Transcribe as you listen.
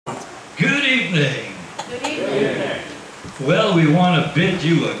evening. Good evening. Well, we want to bid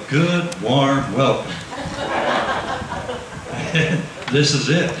you a good, warm welcome. This is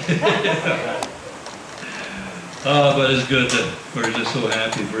it. Oh, but it's good that we're just so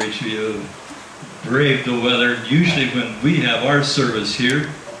happy for each of you. Brave the weather. Usually when we have our service here in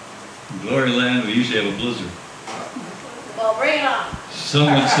Gloryland, we usually have a blizzard. Well, bring it on.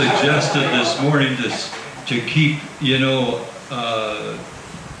 Someone suggested this morning to keep,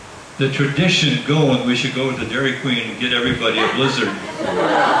 the tradition going, we should go to Dairy Queen and get everybody a blizzard.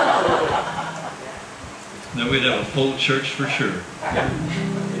 Then we'd have a full church for sure.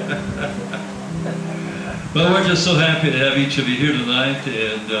 But we're just so happy to have each of you here tonight,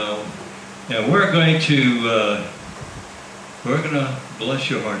 and we're going to bless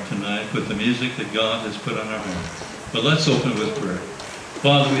your heart tonight with the music that God has put on our heart. But let's open with prayer.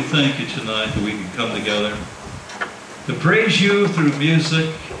 Father, we thank you tonight that we can come together to praise you through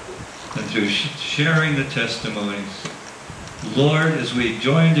music and through sharing the testimonies. Lord, as we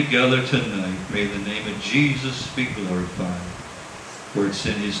join together tonight, may the name of Jesus be glorified. For it's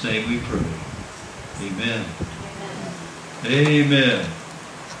in his name we pray. Amen. Amen.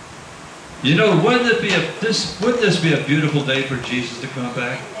 You know, wouldn't this be a beautiful day for Jesus to come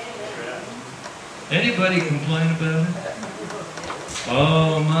back? Anybody complain about it?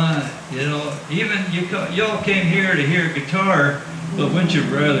 Oh my, even y'all came here to hear guitar, but wouldn't you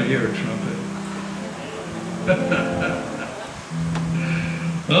rather hear a trumpet?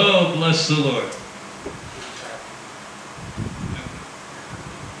 Oh, bless the Lord.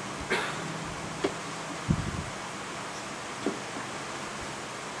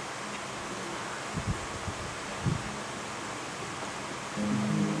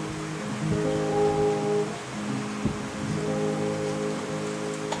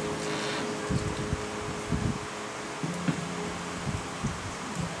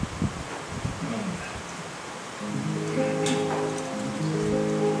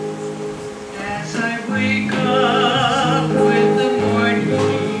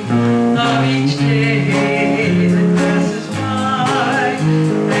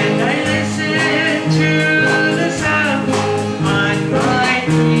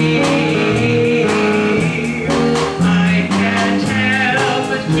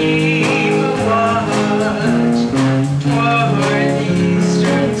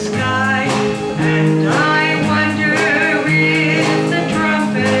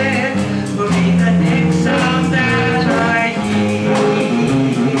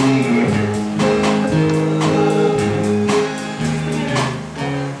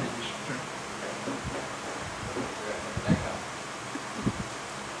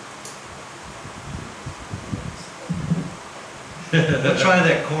 We'll try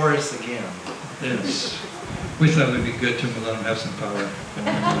that chorus again. Yes. We thought it would be good to let them have some power.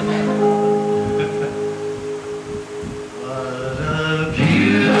 What a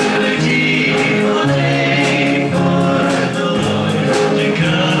beautiful day for the Lord to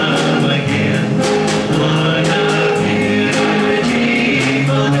come again. What a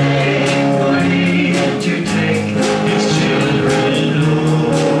beautiful day for him to take his children home.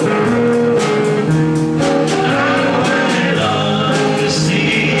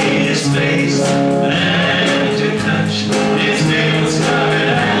 Face and to touch his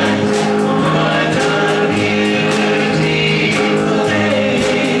nail-scarred hand.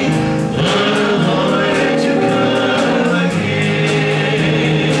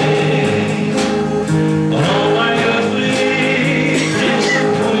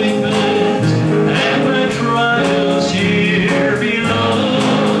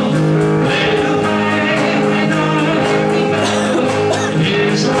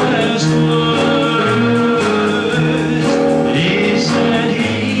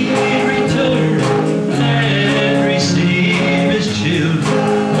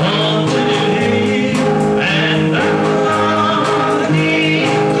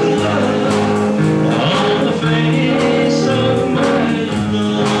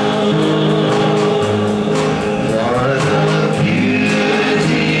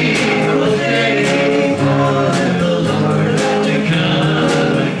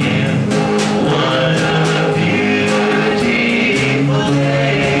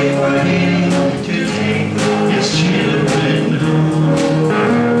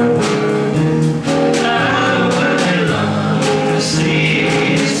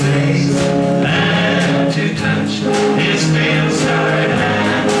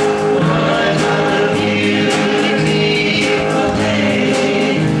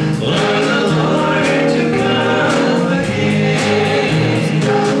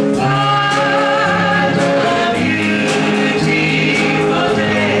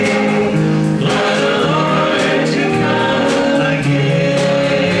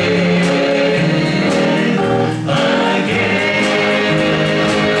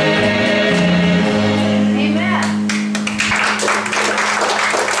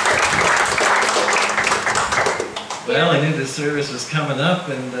 Well, I knew the service was coming up,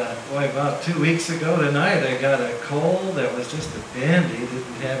 and boy, about 2 weeks ago tonight, I got a cold that was just a dandy. Didn't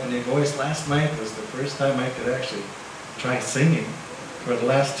have any voice. Last night was the first time I could actually try singing for the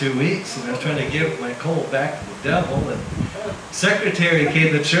last 2 weeks, and I was trying to give my cold back to the devil. And secretary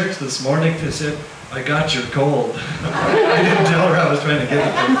came to church this morning and said, "I got your cold." I didn't tell her I was trying to give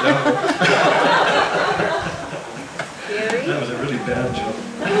it to the devil. That was a really bad joke.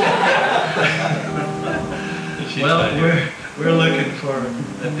 Well, we're looking for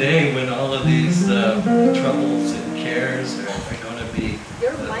a day when all of these troubles and cares are going to be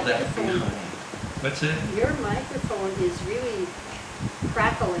Your left microphone, behind. What's it? your microphone is really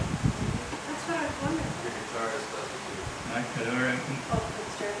crackling. That's what I was wondering. I could already. Oh,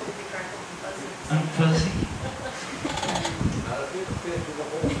 it's starting to be crackling and fuzzy. I'm fuzzy.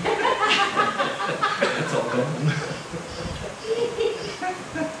 It's all gone.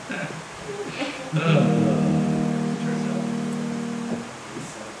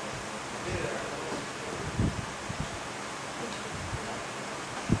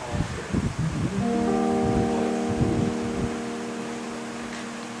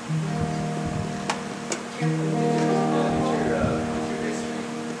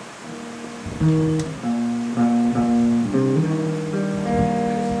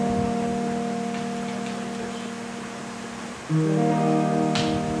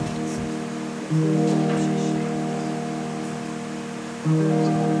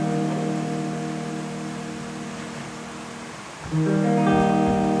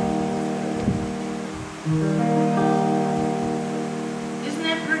 Isn't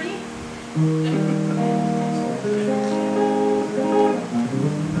that pretty?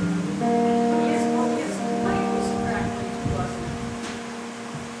 His mic was crackling, wasn't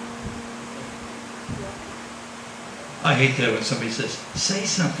I hate that when somebody says, "Say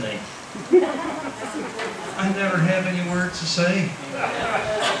something." I never have any words to say. it?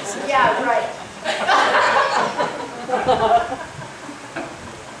 Yeah, right.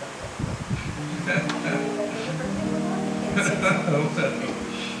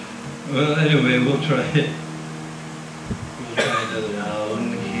 Well, anyway, we'll try it. We'll try another. Down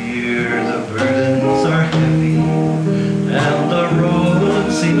here the burdens are heavy, and the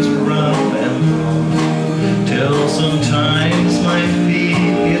road seems rough and long, till sometimes my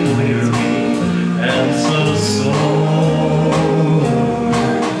feet get weary and so sore.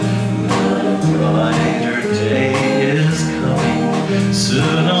 The brighter day is coming,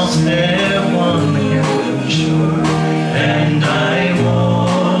 soon I'll step on heaven's shore, and I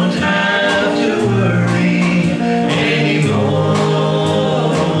won't have to worry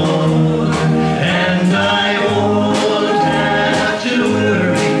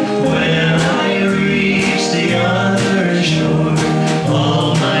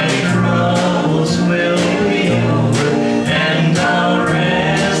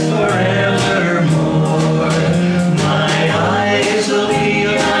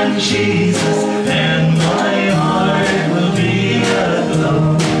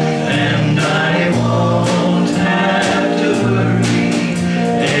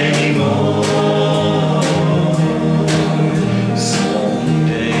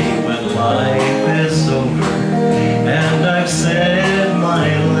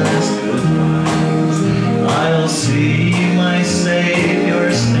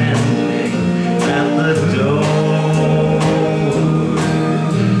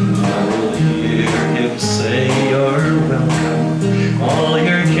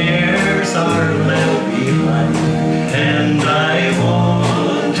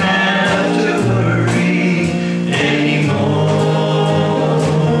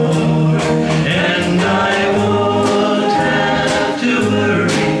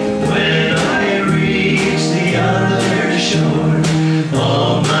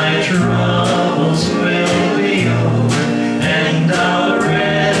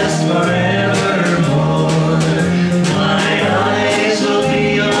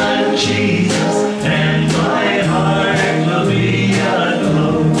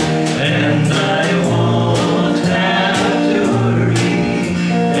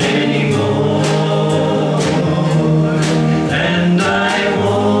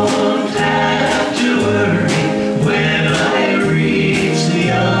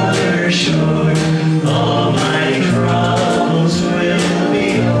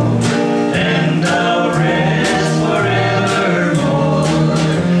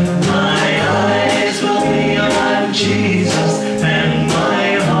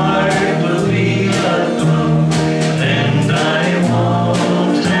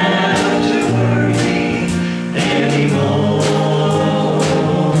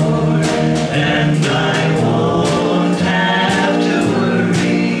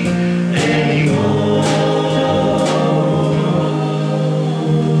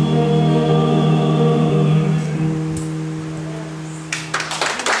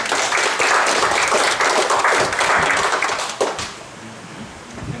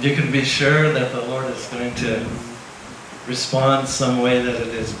You can be sure that the Lord is going to respond some way, that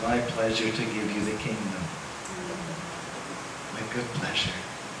it is my pleasure to give you the kingdom. My good pleasure.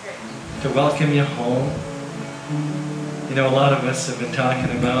 To welcome you home. You know, a lot of us have been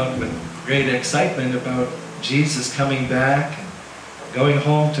talking about with great excitement about Jesus coming back and going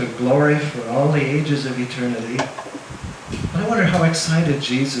home to glory for all the ages of eternity. But I wonder how excited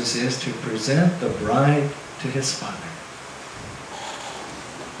Jesus is to present the bride to his Father.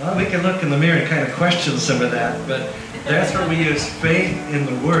 Well, we can look in the mirror and kind of question some of that, but that's where we use faith in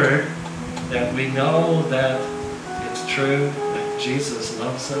the Word, that we know that it's true, that Jesus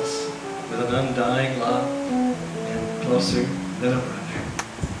loves us with an undying love and closer than a brother.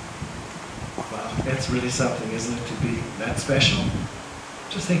 Wow, it's really something, isn't it, to be that special?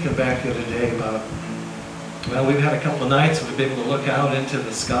 Just thinking back the other day about, well, we've had a couple of nights we've been able to look out into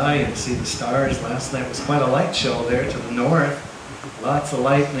the sky and see the stars. Last night was quite a light show there to the north. Lots of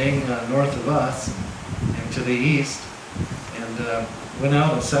lightning north of us and to the east. And went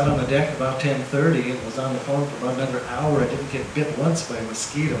out and sat on the deck about 10:30 and was on the phone for about another hour. I didn't get bit once by a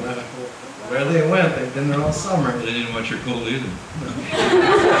mosquito. I don't know where they went. They've been there all summer. They didn't want your cold either.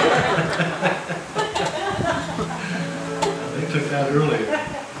 They took that earlier.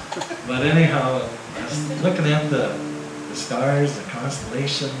 But anyhow, I was looking at the stars, the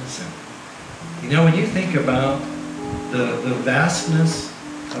constellations, and you know, when you think about the vastness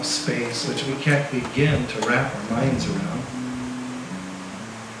of space, which we can't begin to wrap our minds around.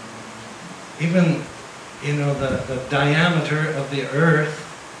 Even, you know, the diameter of the Earth,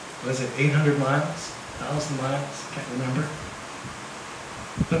 was it 800 miles, 1,000 miles, can't remember.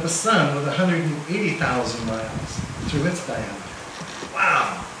 But the sun was 180,000 miles through its diameter.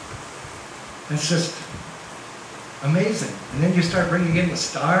 Wow! It's just amazing. And then you start bringing in the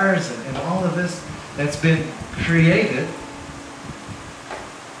stars and all of this that's been created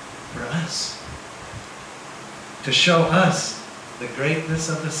for us, to show us the greatness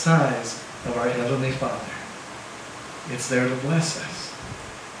of the size of our Heavenly Father. It's there to bless us.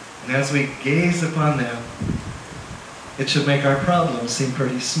 And as we gaze upon them, it should make our problems seem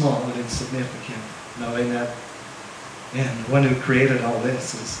pretty small and insignificant, knowing that, man, the one who created all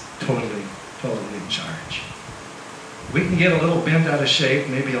this is totally in charge. We can get a little bent out of shape,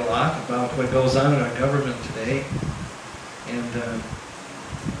 maybe a lot, about what goes on in our government today. And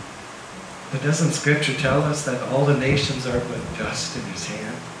but doesn't Scripture tell us that all the nations are but dust in His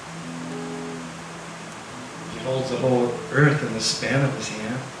hand? He holds the whole earth in the span of His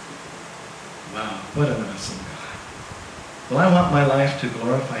hand. Wow, what an awesome God. Well, I want my life to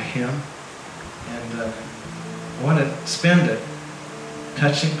glorify Him, and I want to spend it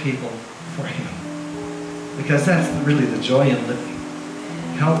touching people for Him. Because that's really the joy in living.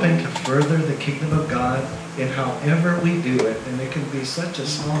 Helping to further the kingdom of God in however we do it. And it can be such a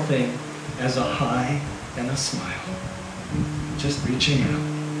small thing as a hi and a smile. Just reaching out.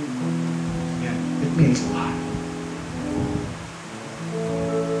 And it means a lot.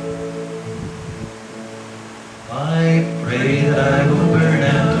 I pray that I will burn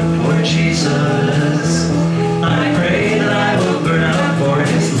out for Jesus. I pray that I will burn out for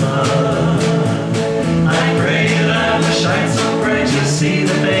His love. I pray that I will shine so bright to see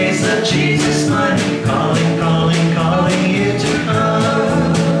the face of Jesus smiling, calling, calling, calling you to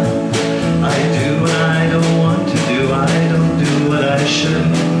come. I do what I don't want to do, I don't do what I should.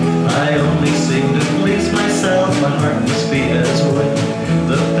 I only seem to please myself, my heart must be as wood.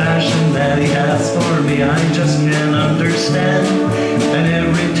 The passion that He has for me I just can't understand. And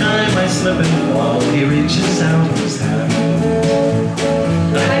every time I slip and fall, He reaches out His hand.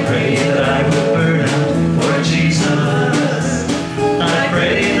 I pray that I will burn out for Jesus. I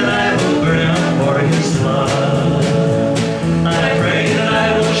pray that I will burn out for His love. I pray that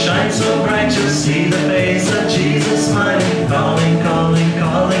I will shine so bright you'll see the face of Jesus smiling, calling, calling,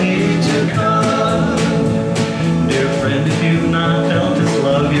 calling you to come. Dear friend, if you've not felt His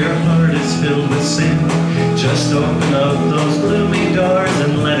love, your heart is filled with sin. Just open up those gloomy doors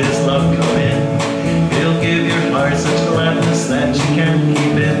and let His love come in. He'll give your heart such gladness that you can't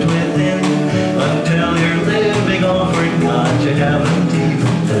keep it within. Until you're living over God, you haven't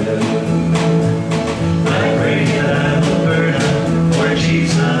even lived. I pray that I will burn out for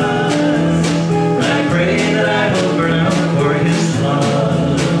Jesus. I pray that I will burn out for His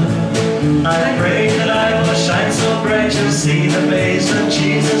love. I pray that I will shine so bright you'll see the face of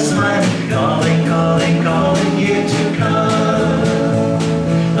Jesus smiling, calling, calling, calling you to come.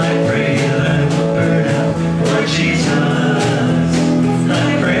 I pray that I will burn out for Jesus.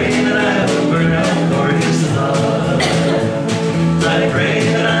 I pray that I will burn out for His love. I pray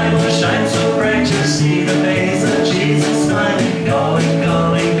that I will shine so bright you'll see the face of Jesus smiling, calling,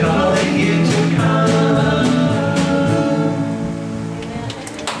 calling,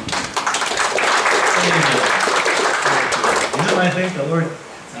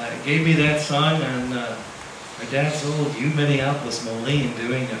 gave me that song on my dad's old U Minneapolis Moline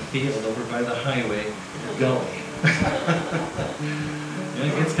doing a field over by the highway gully. Yeah,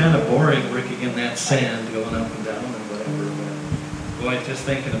 it gets kind of boring working in that sand, going up and down and whatever. But boy, just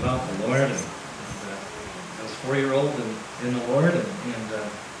thinking about the Lord. And I was 4-year-old in the Lord, and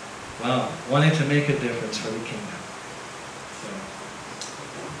wow, wanting to make a difference for the kingdom.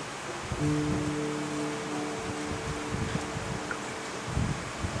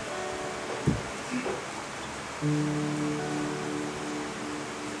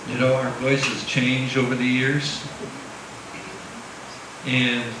 You know, our voices change over the years.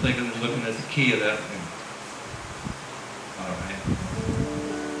 And looking at the key of that thing. All right.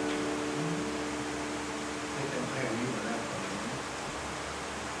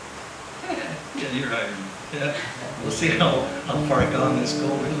 Yeah, you're hiring me. Yeah. We'll see how far gone this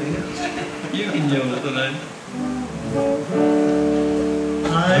Gloryland is. You can yell it tonight.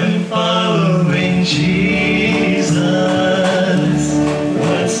 I'm following Jesus,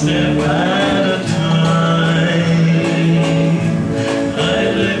 one step at a time. I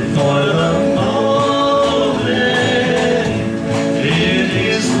live for the moment, it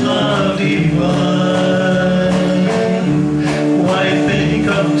is love divine. Why think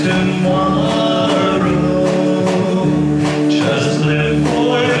of tomorrow? Just live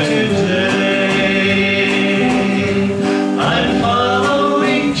for today. I'm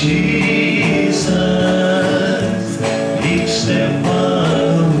following Jesus, each step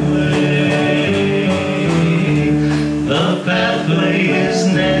of the way. The pathway is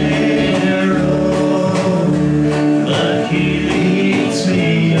narrow, but He leads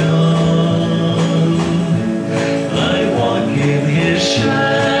me on. I walk in His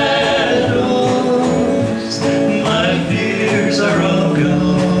shadows, my fears are all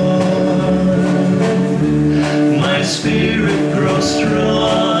gone. My spirit grows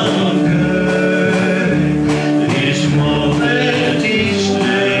stronger, each moment, each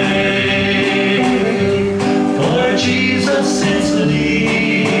day. For Jesus is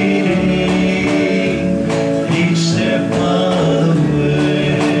leading, each step of the way.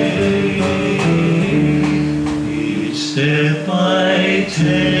 Each step I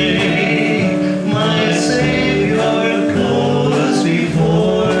take, my Savior goes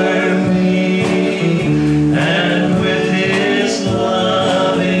before me, and with His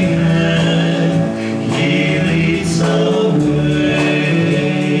loving hand He leads the way.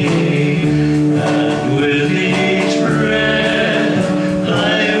 And with each breath I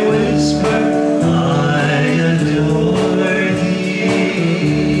whisper, I adore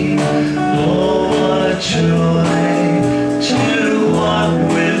Thee. Oh, what joy to walk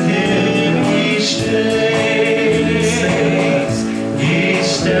with Him each day. Each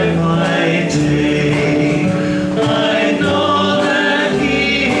step I take, I know that He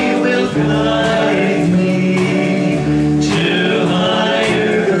will guide me to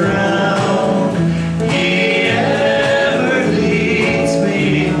higher ground. He ever leads me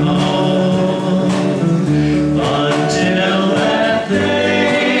home until that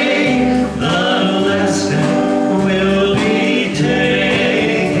day the last step will be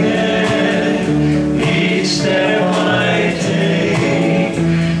taken. Each step I take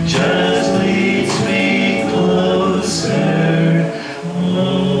just leads me closer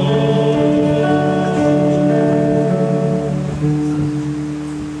home.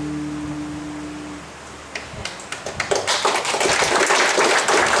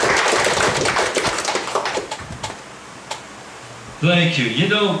 Thank you. You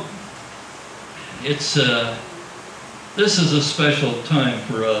know, it's this is a special time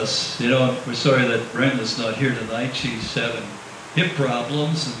for us. You know, we're sorry that Brenda's not here tonight. She's having hip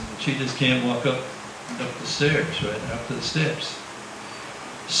problems and she just can't walk up the stairs, right up to the steps.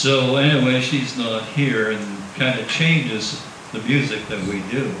 So anyway, she's not here and kind of changes the music that we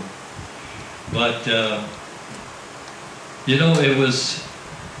do. But you know, it was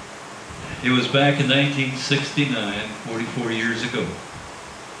back in 1969, 44 years ago,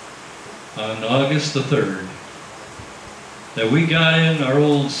 on August the 3rd, that we got in our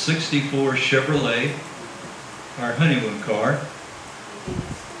old 64 Chevrolet, our honeymoon car.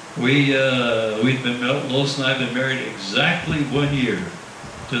 We'd been, Lois and I have been married exactly 1 year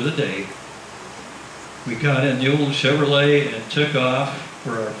to the day. We got in the old Chevrolet and took off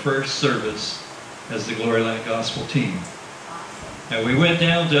for our first service as the Gloryland Gospel team. And we went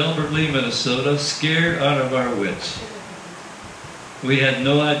down to Albert Lee, Minnesota, scared out of our wits. We had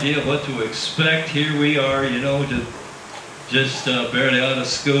no idea what to expect. Here we are, you know, just barely out of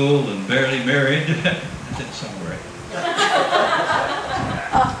school and barely married. That didn't sound right.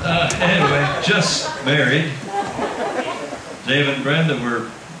 Anyway, just married. David and Brenda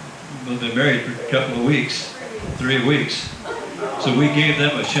well, they married for a couple of weeks, 3 weeks. So we gave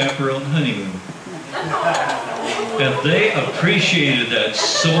them a chaperone honeymoon. And they appreciated that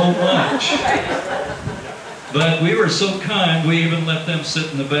so much. But we were so kind, we even let them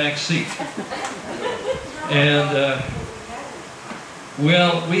sit in the back seat. And,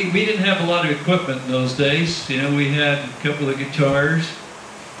 well, we didn't have a lot of equipment in those days. You know, we had a couple of guitars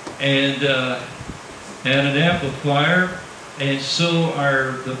and an amplifier. And so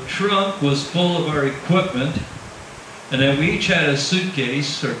the trunk was full of our equipment. And then we each had a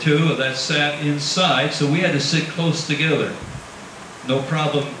suitcase or two that sat inside, so we had to sit close together. No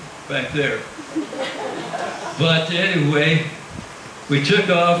problem back there. But anyway, we took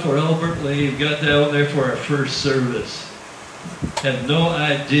off for Albert Lee, got down there for our first service. Had no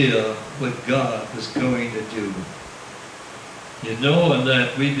idea what God was going to do. You know, and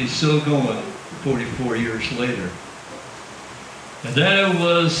that we'd be still going 44 years later. And then it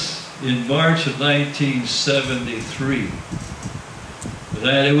was in March of 1973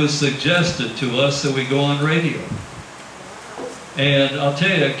 that it was suggested to us that we go on radio. And I'll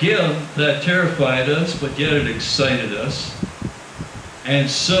tell you again, that terrified us, but yet it excited us. And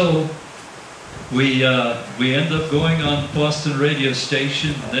so we ended up going on Boston radio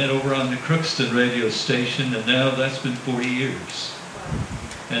station, and then over on the Crookston radio station, and now that's been 40 years.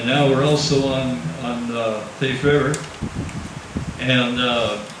 And now we're also on Thief River. And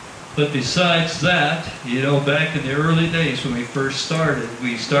but besides that, you know, back in the early days when we first started,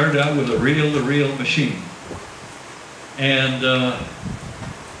 we started out with a reel-to-reel machine. And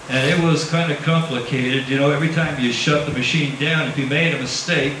it was kind of complicated. You know, every time you shut the machine down, if you made a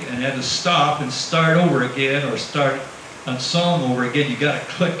mistake and had to stop and start over again or start a song over again, you got a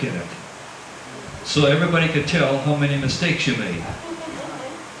click in it. So everybody could tell how many mistakes you made.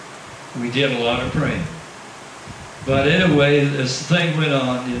 We did a lot of praying. But anyway, as the thing went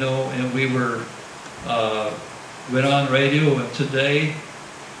on, you know, and we went on radio, and today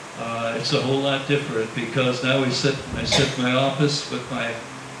it's a whole lot different because now I sit in my office with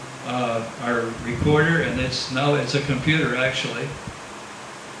our recorder, and now it's a computer actually.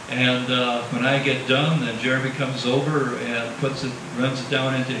 And when I get done, then Jeremy comes over and runs it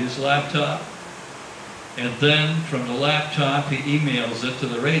down into his laptop. And then from the laptop, he emails it to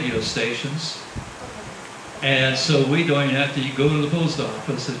the radio stations. And so we don't even have to go to the post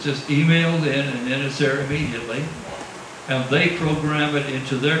office. It's just emailed in, and then it's there immediately. And they program it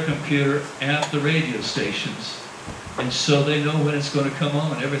into their computer at the radio stations. And so they know when it's going to come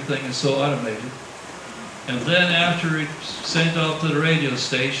on. Everything is so automated. And then after it's sent off to the radio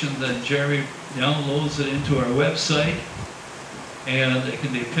station, then Jeremy downloads it into our website. And it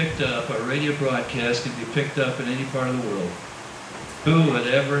can be picked up, our radio broadcast can be picked up in any part of the world. Who would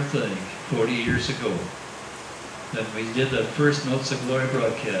ever think 40 years ago that we did that first Notes of Glory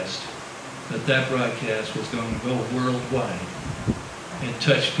broadcast, that broadcast was going to go worldwide and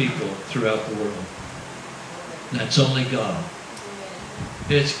touch people throughout the world? That's only God.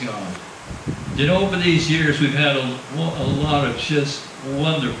 It's God. You know, over these years we've had a lot of just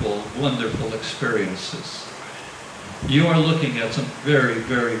wonderful, wonderful experiences. You are looking at some very,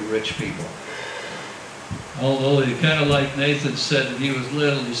 very rich people. Although you kind of like Nathan said when he was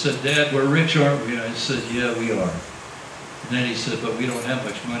little, he said, "Dad, we're rich, aren't we?" And I said, "Yeah, we are." And then he said, "But we don't have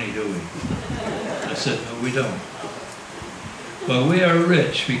much money, do we?" I said, "No, we don't." But we are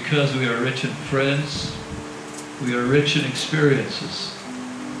rich because we are rich in friends. We are rich in experiences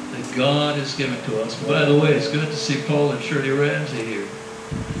that God has given to us. By the way, it's good to see Paul and Shirley Ramsey here.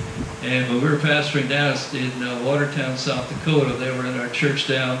 And when we were pastoring down in Watertown, South Dakota, they were in our church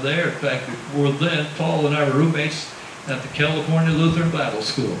down there. In fact, before then, Paul and I were roommates at the California Lutheran Bible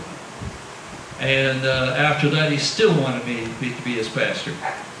School. And after that, he still wanted me to be his pastor.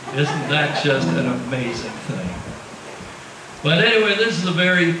 Isn't that just an amazing thing? But anyway, this is a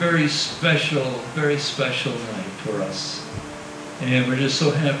very, very special night for us. And we're just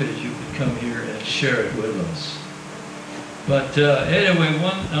so happy that you could come here and share it with us. But anyway,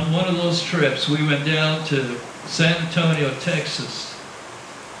 on one of those trips, we went down to San Antonio, Texas.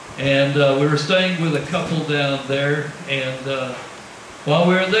 And we were staying with a couple down there. And while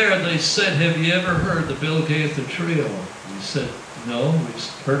we were there, they said, "Have you ever heard the Bill Gaither Trio?" We said, "No, we've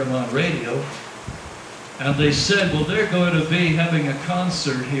heard them on radio." And they said, "Well, they're going to be having a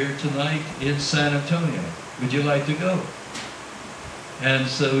concert here tonight in San Antonio. Would you like to go?" And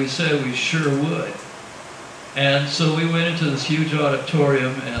so we said we sure would. And so we went into this huge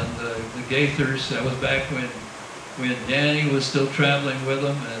auditorium, and the Gaithers, that was back when Danny was still traveling with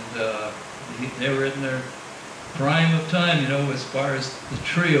them, and they were in their prime of time, you know, as far as the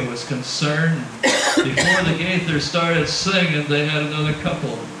trio was concerned. Before the Gaither started singing, they had another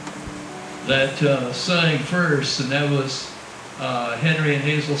couple that sang first, and that was Henry and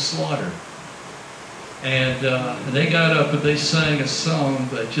Hazel Slaughter. And they got up and they sang a song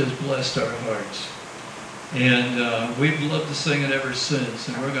that just blessed our hearts. And we've loved to sing it ever since,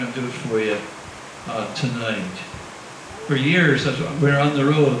 and we're going to do it for you tonight. For years, as we're on the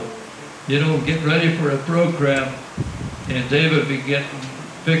road, you know, getting ready for a program, and David would be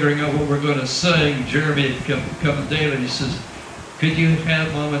figuring out what we're going to sing. Jeremy would come to David, he says, could you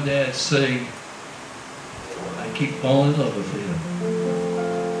have Mom and Dad sing, I Keep Falling in Love with You?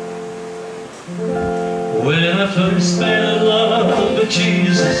 When I first fell in love with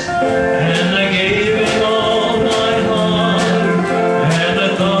Jesus, and I gave Him all my heart, and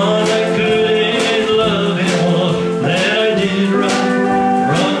I thought I couldn't love Him more than I did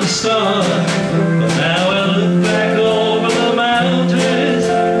right from the start. But now I look back over the mountains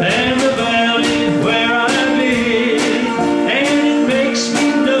and the valley where I've been, and it makes me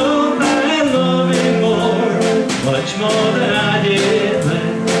know I love Him more, much more than I did then.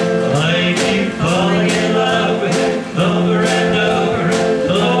 I keep falling in love with Him over and over,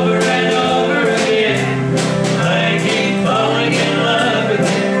 over and over again. I keep falling in love with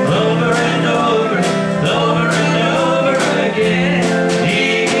Him over and over, over and over again.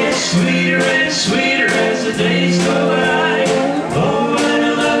 He gets sweeter and sweeter as the days go by. Oh, what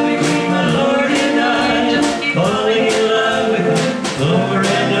a love between my Lord and I. Just keep falling in love with Him over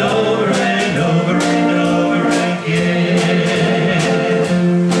and over and over and over again.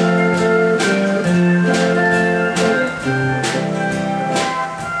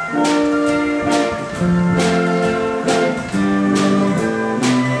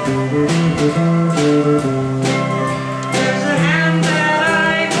 There's a hand that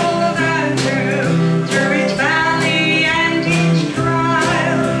I hold on to through each valley and each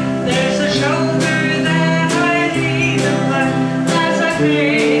trial. There's a shoulder that I lean upon as I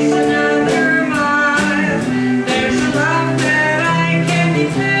face another mile. There's a love that I can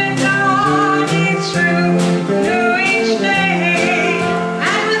depend on. It's true each day,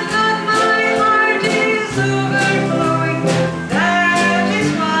 and with God my heart is overflowing. That is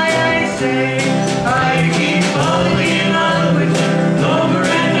why I say I keep falling in love with Him over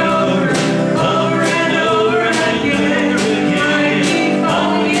and over, over and over again. I keep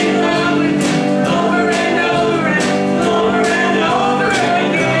falling in love with Him over and over and over and over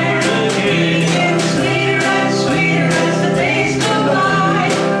again. He gets sweeter and sweeter as the days go by.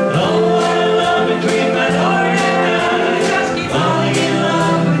 Oh, what a love between my Lord and I. Just keep falling in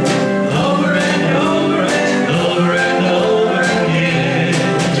love with Him over and over and over and over again.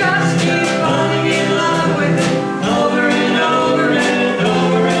 Just keep falling in love with Him over and over and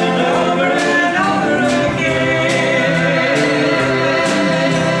over and over and over again.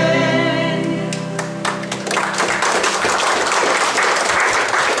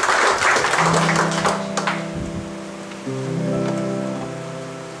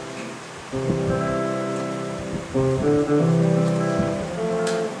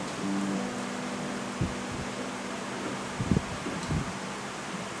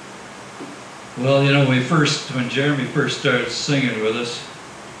 Well, you know, when Jeremy first started singing with us,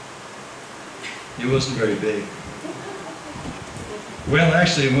 he wasn't very big. Well,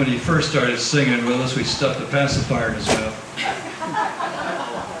 actually, when he first started singing with us, we stuffed a pacifier in his mouth.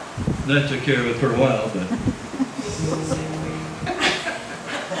 That took care of it for a while, but...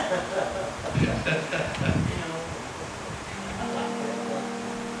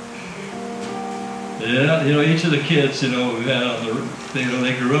 Yeah, you know, each of the kids, you know, we had on the,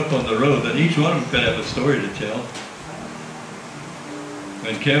 they grew up on the road, and each one of them could have a story to tell.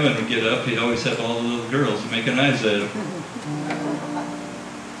 When Kevin would get up, he'd always have all the little girls making eyes at him.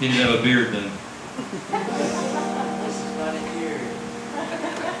 He didn't have a beard then. This is not a beard.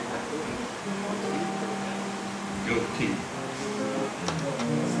 Goatee.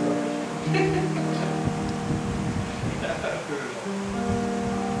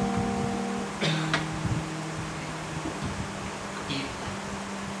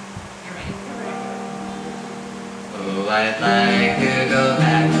 Oh, I'd like to go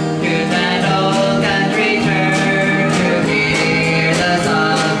back to that old country church to hear the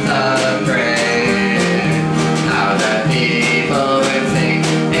songs of praise. How the people would sing,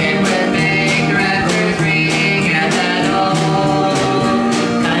 it would make the rafters ring at that old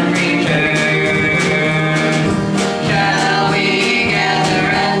country church. Shall we gather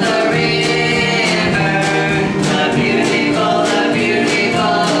at the river, the beautiful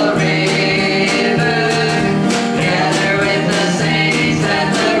river? Gather with the saints at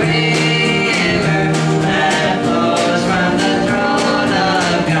the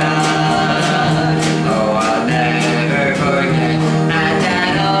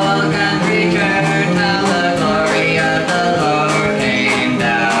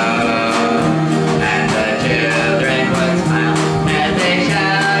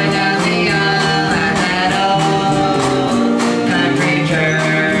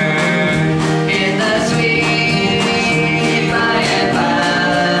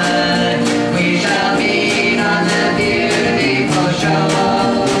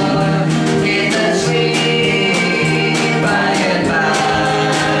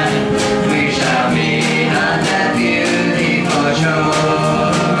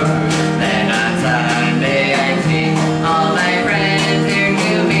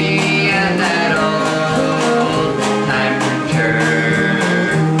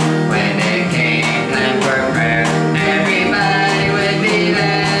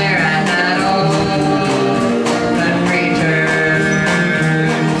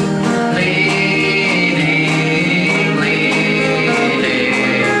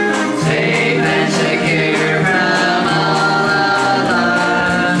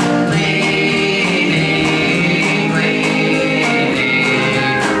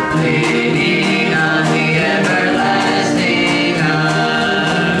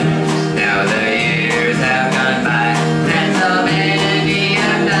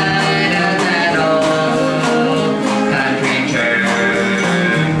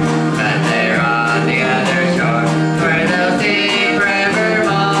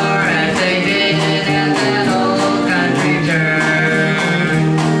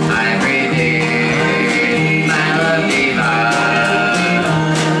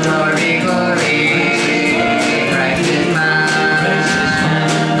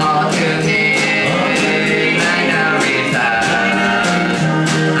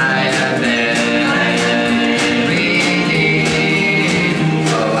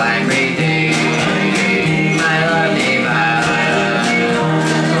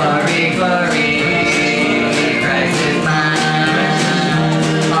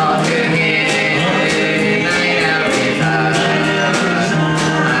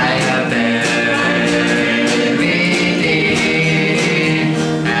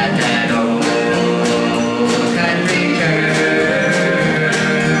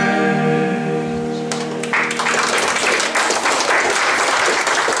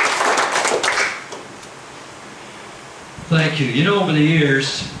you. You know, over the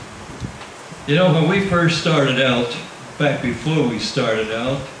years, you know, when we first started out, back before we started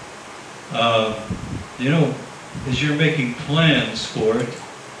out, you know, as you're making plans for it,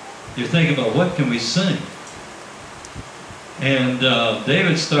 you're thinking about what can we sing? And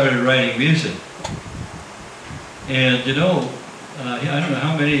David started writing music. And you know, I don't know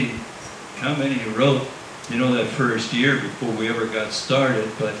how many he wrote, you know, that first year before we ever got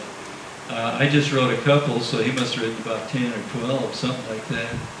started, but I just wrote a couple, so he must have written about 10 or 12, something like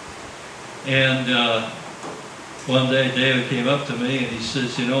that. And one day David came up to me and he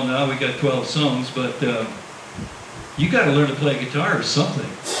says, you know, now we got 12 songs, but you got to learn to play guitar or something.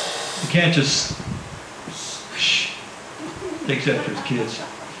 You can't just, takes after his kids.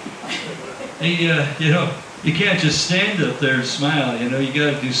 He, you know, you can't just stand up there and smile, you know, you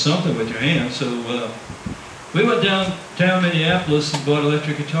got to do something with your hands. So we went downtown Minneapolis and bought an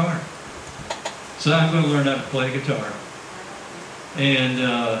electric guitar. So I'm going to learn how to play guitar. And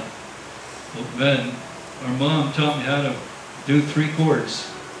then our mom taught me how to do 3 chords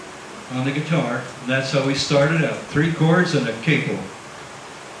on the guitar. And that's how we started out, 3 chords and a capo.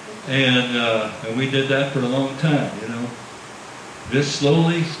 And we did that for a long time, you know. Just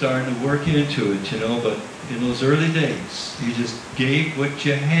slowly starting to work into it, you know, but in those early days, you just gave what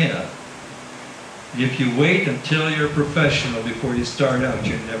you had. If you wait until you're a professional before you start out,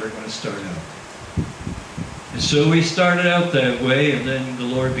 you're never going to start out. And so we started out that way, and then the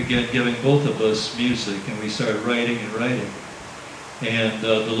Lord began giving both of us music, and we started writing and writing. And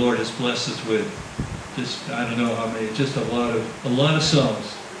the Lord has blessed us with just, I don't know how many, just a lot of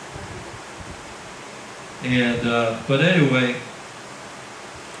songs. And but anyway,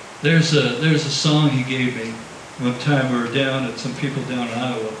 there's a song he gave me one time. We were down at some people down in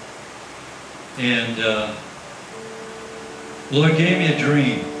Iowa, and Lord gave me a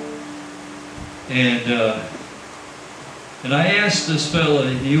dream, and I asked this fella,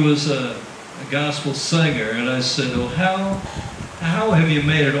 he was a gospel singer, and I said, "Oh, how have you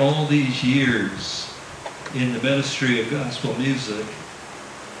made it all these years in the ministry of gospel music?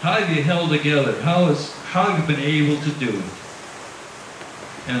 How have you held together? How have you been able to do it?"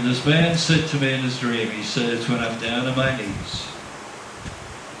 And this man said to me in his dream, he said, "It's when I'm down on my knees.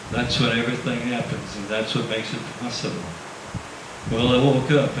 That's when everything happens, and that's what makes it possible." Well, I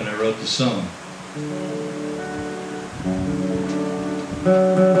woke up and I wrote the song.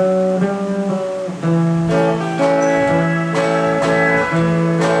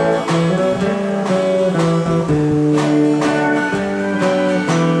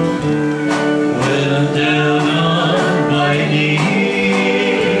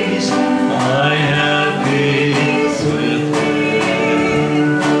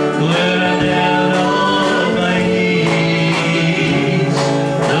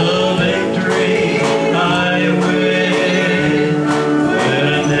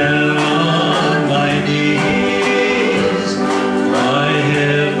 When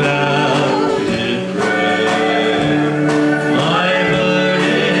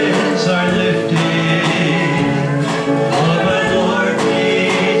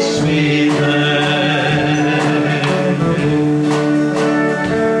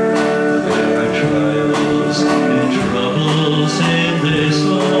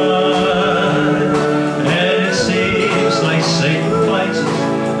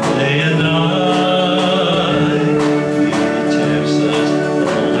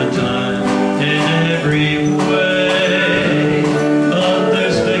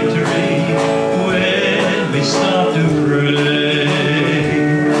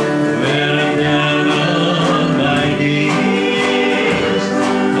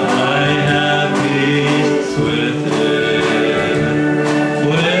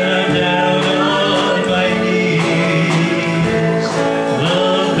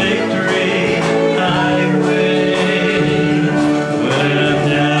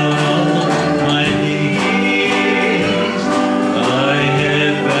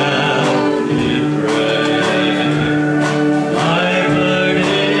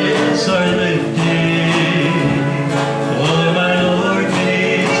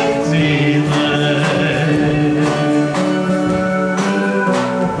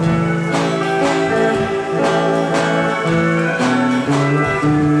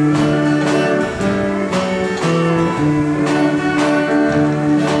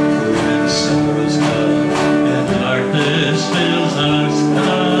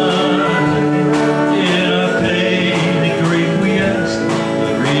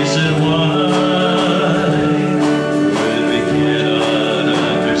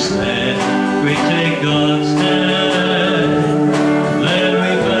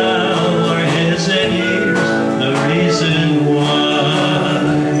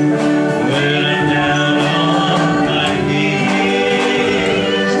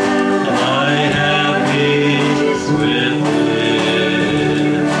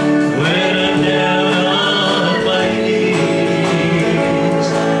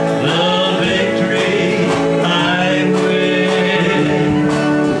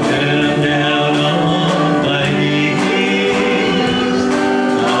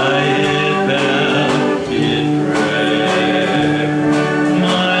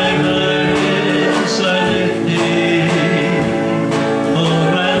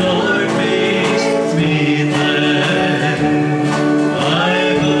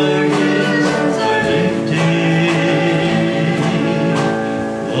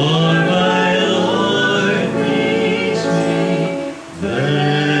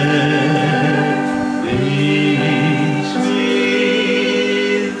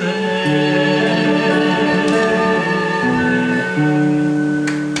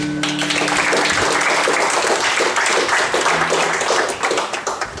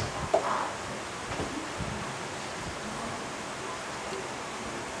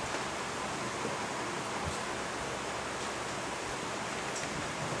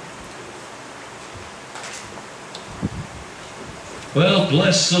Well,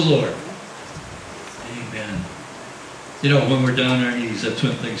 bless the Lord. Amen. You know, when we're down on our knees, that's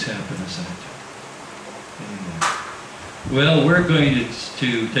when things happen, isn't it? Amen. Well, we're going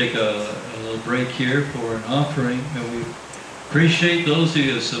to take a little break here for an offering, and we appreciate those who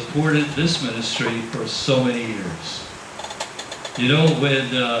have supported this ministry for so many years. You know,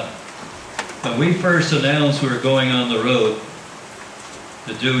 when we first announced we were going on the road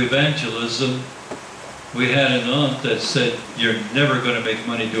to do evangelism, we had an aunt that said, "You're never going to make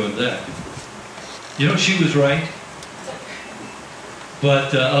money doing that." You know, she was right.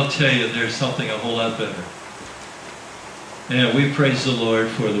 But I'll tell you, there's something a whole lot better. And we praise the Lord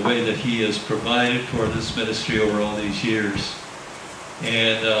for the way that He has provided for this ministry over all these years.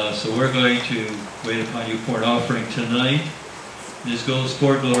 And so we're going to wait upon you for an offering tonight. This goes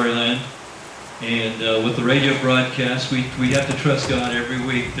for Gloryland. And with the radio broadcast, we have to trust God every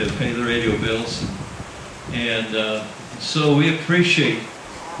week to pay the radio bills. And so we appreciate,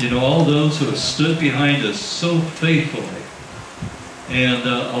 you know, all those who have stood behind us so faithfully. And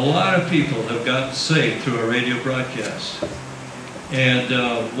a lot of people have gotten saved through our radio broadcast. And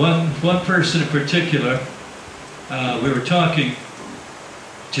one person in particular, we were talking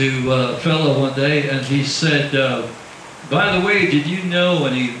to a fellow one day, and he said, by the way, did you know,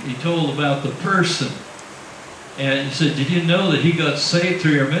 and he told about the person, and he said, did you know that he got saved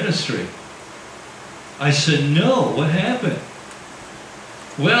through your ministry? I said, no, what happened?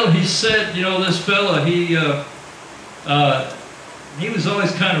 Well, he said, you know, this fellow, he was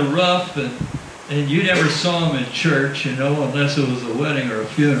always kind of rough, and you never saw him in church, you know, unless it was a wedding or a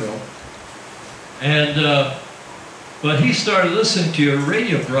funeral. And but he started listening to your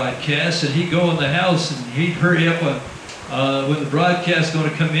radio broadcast, and he'd go in the house, and he'd hurry up when the broadcast going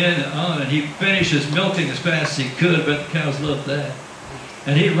to come in and on, and he'd finish his milking as fast as he could. But the cows loved that.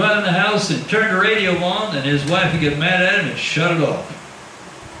 And he'd run in the house and turn the radio on, and his wife would get mad at him and shut it off.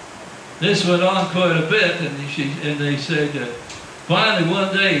 This went on quite a bit, and they said finally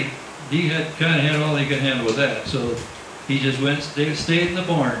one day he had kind of had all he could handle with that. So he just went, stayed in the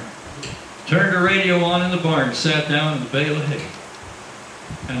barn, turned the radio on in the barn, sat down in the bale of hay,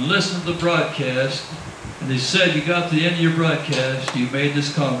 and listened to the broadcast. And they said, you got to the end of your broadcast, you made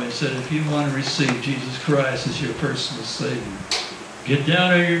this comment, said, if you want to receive Jesus Christ as your personal Savior, get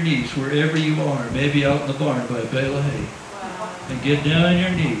down on your knees wherever you are, maybe out in the barn by a bale of hay. And get down on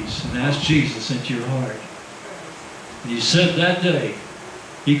your knees and ask Jesus into your heart. And he said that day,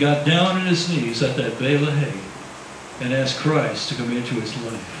 he got down on his knees at that bale of hay and asked Christ to come into his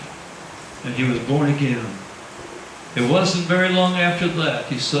life. And he was born again. It wasn't very long after that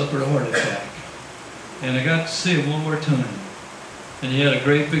he suffered a heart attack. And I got to see him one more time. And he had a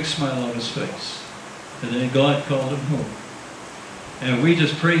great big smile on his face. And then God called him home. And we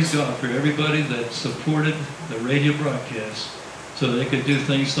just praise God for everybody that supported the radio broadcast so they could do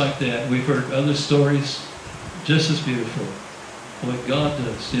things like that. We've heard other stories just as beautiful. What God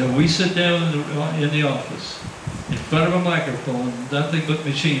does. You know, we sit down in the office in front of a microphone, nothing but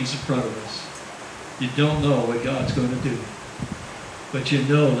machines in front of us. You don't know what God's going to do. But you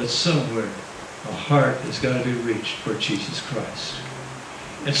know that somewhere a heart has got to be reached for Jesus Christ.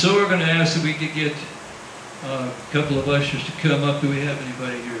 And so we're going to ask if we could get a couple of ushers to come up. Do we have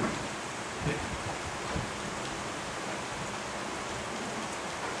anybody here?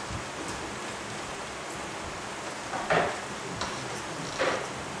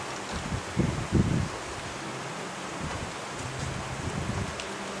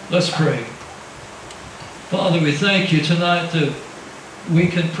 Let's pray. Father, we thank you tonight that we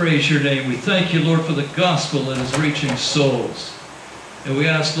can praise your name. We thank you, Lord, for the gospel that is reaching souls. And we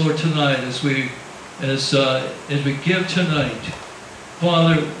ask, Lord, tonight as we give tonight,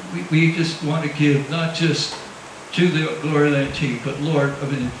 Father, we just want to give not just to the Gloryland team, but Lord,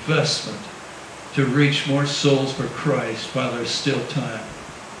 of an investment to reach more souls for Christ while there's still time.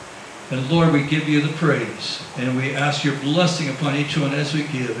 And Lord, we give you the praise, and we ask your blessing upon each one as we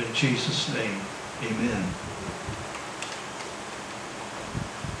give in Jesus' name. Amen.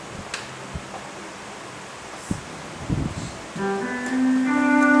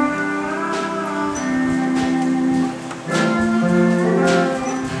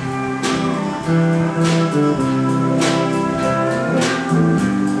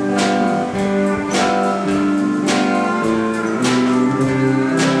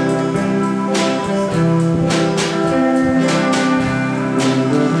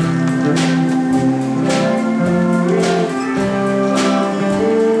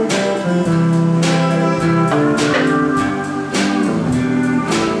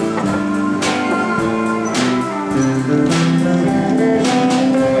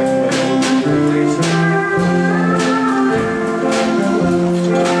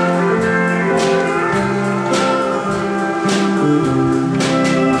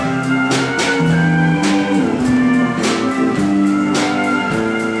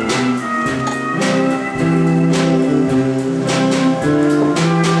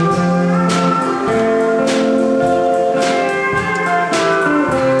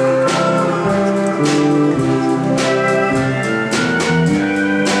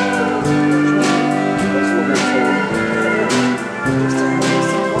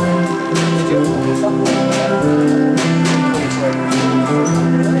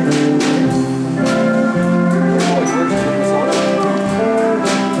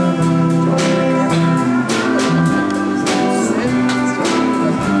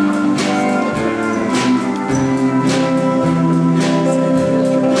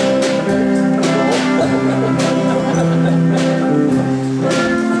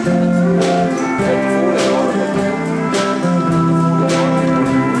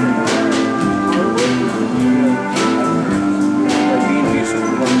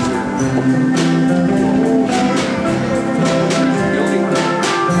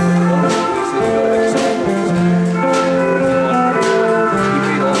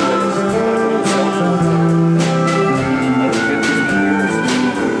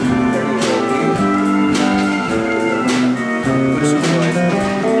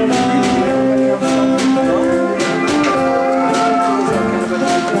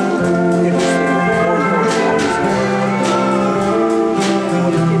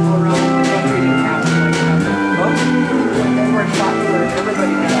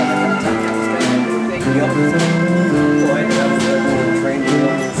 Well, I have a trained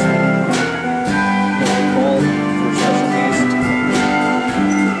meals. Called for special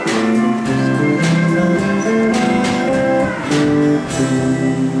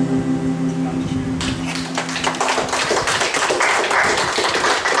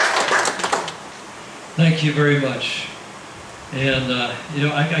Thank you very much. And, you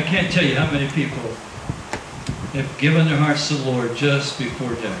know, I can't tell you how many people have given their hearts to the Lord just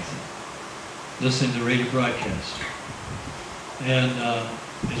before death, listening to the radio broadcast. And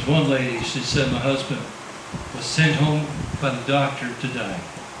there's one lady, she said, my husband was sent home by the doctor to die.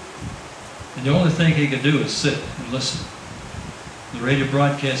 And the only thing he could do is sit and listen. The radio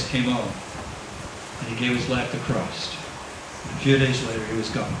broadcast came on, and he gave his life to Christ. And a few days later, he was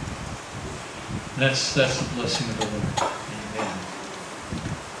gone. That's the blessing of the Lord. Amen.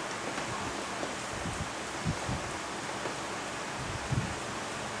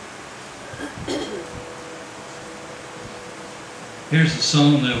 Here's a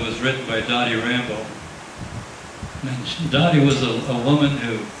song that was written by Dottie Rambo. And Dottie was a woman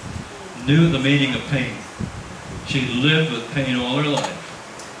who knew the meaning of pain. She lived with pain all her life.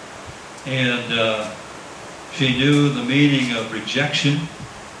 And she knew the meaning of rejection.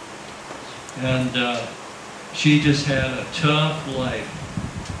 And she just had a tough life.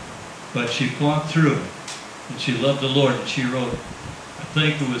 But she fought through it. And she loved the Lord. And she wrote, I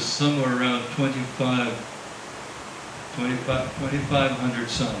think it was somewhere around 2,500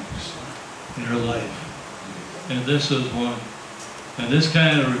 songs in her life. And this was one. And this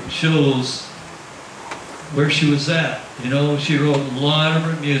kind of shows where she was at. You know, she wrote a lot of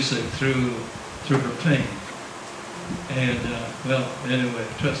her music through her pain. And, well, anyway,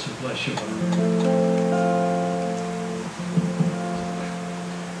 trust and bless you.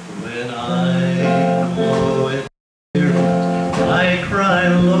 When I'm low and weary, I cry,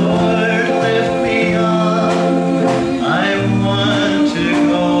 Lord, lift me up. I want to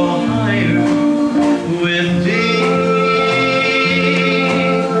go higher with thee,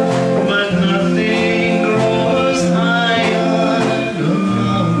 but nothing grows high on a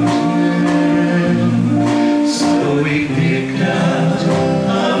mountain. So we picked out a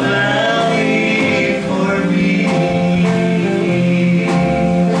valley for me,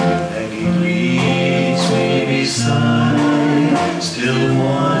 and he leads me beside still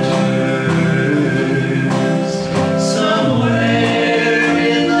waters, somewhere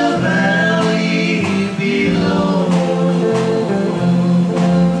in the valley below.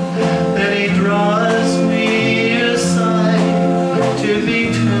 Then he draws me aside to be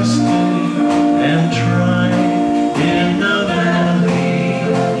tested and tried. In the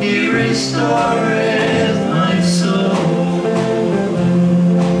valley he restoreth my soul.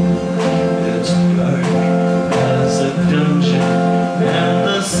 It's dark as a dungeon, and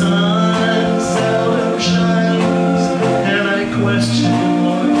the sun seldom shines, and I question,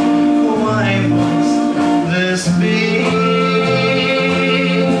 Lord, why must this be?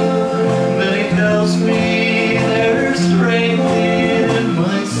 Then he tells me there's strength in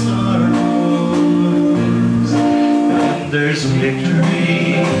my sorrows, and there's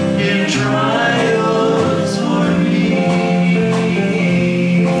victory in trials for me.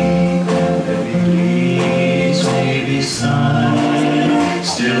 And he leads me beside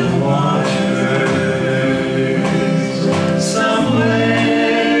still waters,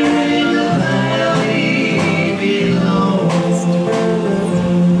 somewhere in the valley below.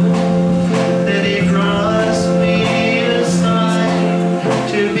 Then he draws me aside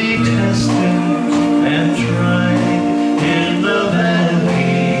to be tested and tried. In the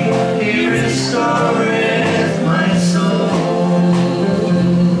valley he restoreth my soul.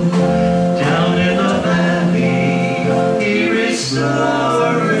 Down in the valley he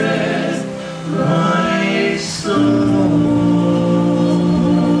restoreth my soul.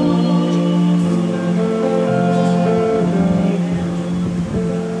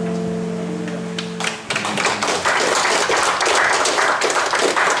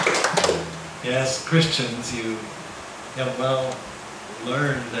 Yes, Christians, you have well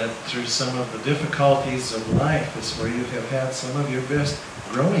learned that through some of the difficulties of life is where you have had some of your best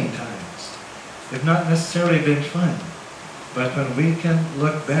growing times. They've not necessarily been fun, but when we can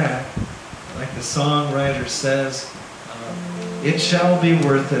look back, like the songwriter says, it shall be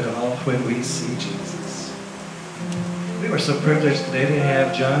worth it all when we see Jesus. We were so privileged today to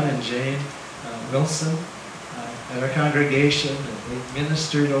have John and Jane Wilson at our congregation, and they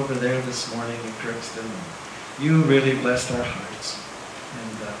ministered over there this morning in Crookston. You really blessed our hearts,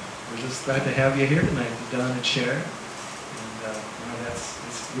 and we're just glad to have you here tonight to Don and share. And you know,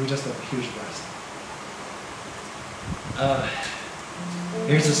 you're just a huge blessing.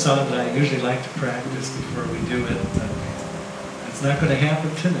 Here's a song that I usually like to practice before we do it, but it's not going to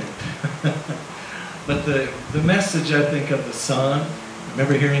happen tonight. But the message, I think, of the song, I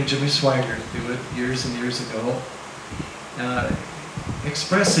remember hearing Jimmy Swigert do it years and years ago,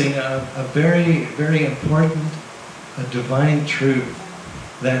 expressing a very, very important, a divine truth,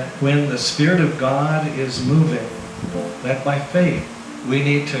 that when the Spirit of God is moving, that by faith we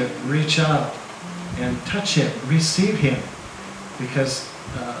need to reach out and touch Him, receive Him. Because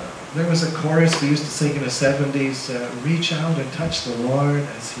there was a chorus we used to sing in the 70s, reach out and touch the Lord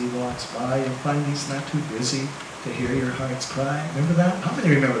as He walks by. You'll find He's not too busy to hear your heart's cry. Remember that? How many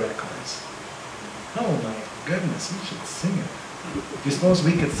remember that chorus? Oh my goodness, we should sing it. Do you suppose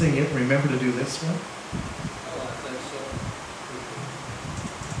we could sing it and remember to do this one?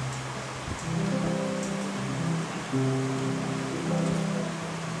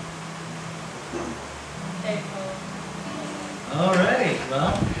 All right,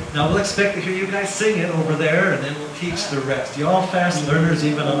 well, now we'll expect to hear you guys sing it over there, and then we'll teach the rest. You all fast learners,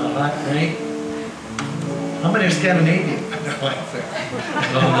 even on a hot night? How many are Scandinavian?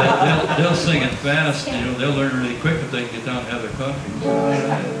 No, they'll sing it fast, you know, they'll learn really quick if they can get down and have their coffee.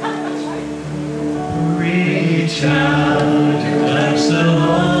 Reach out to touch the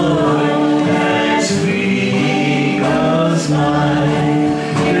Lord as He goes by.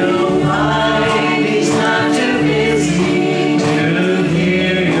 You'll find He's not too busy to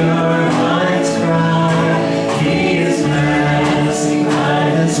hear your heart's cry. He is passing by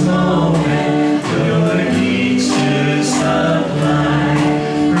this moment, your needs to supply.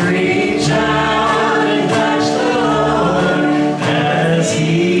 Reach out and touch the Lord as He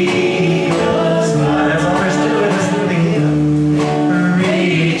goes by. That's all there's to it, isn't it?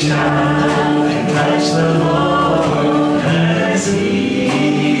 Reach out and touch the Lord as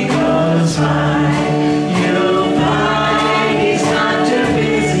He goes by. You'll find He's not too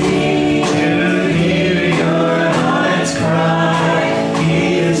busy to hear your heart's cry.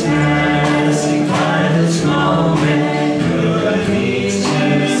 He is passing by this moment, good needs to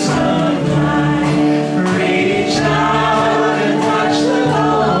supply. Reach out and touch the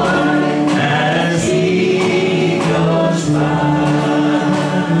Lord as He goes by.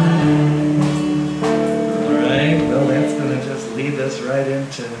 All right, well, that's going to just lead us right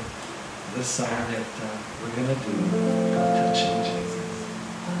into the song that we're going to do, called Touching Jesus.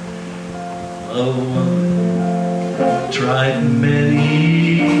 Lo, tried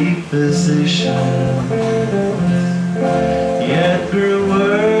many physicians, yet grew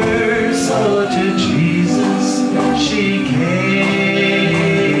worse. So to Jesus she came,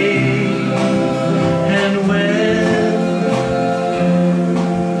 and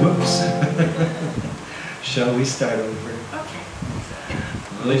whoops. Shall we start over?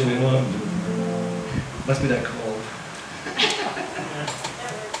 At least we want to. Must be that cold.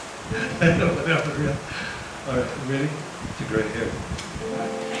 Whatever. All right, ready? It's a great hair.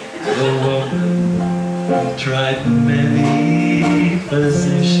 Oh, tried many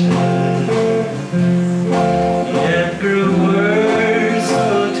physicians, yet grew worse.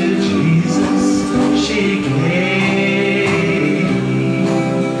 So to Jesus she came,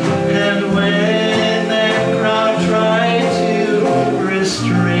 and when that crowd tried to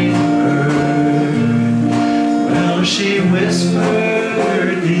restrain her, well, she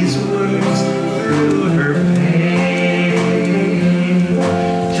whispered these words through her pain.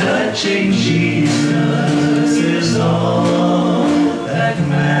 Touching Jesus is all that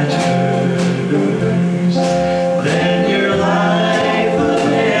matters. Then your life will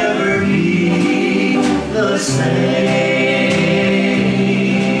never be the same.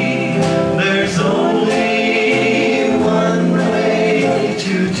 There's only one way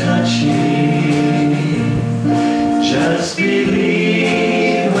to touch Him. Just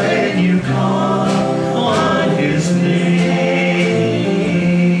believe when you call on His name.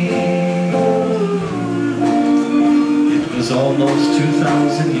 It was almost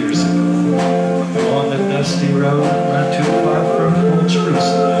 2,000 years ago, on a dusty road not too far from old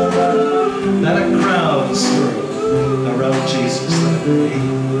Jerusalem, that a crowd swirled around Jesus that day.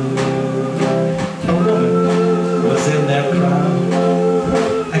 A woman was in that crowd.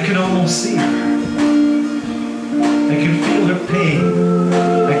 I could almost see her. I can feel her pain.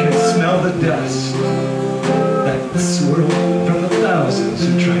 I can smell the dust that swirled from the thousands who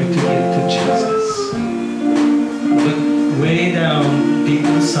tried to get to Jesus. But way down deep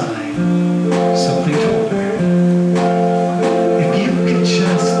inside, something told her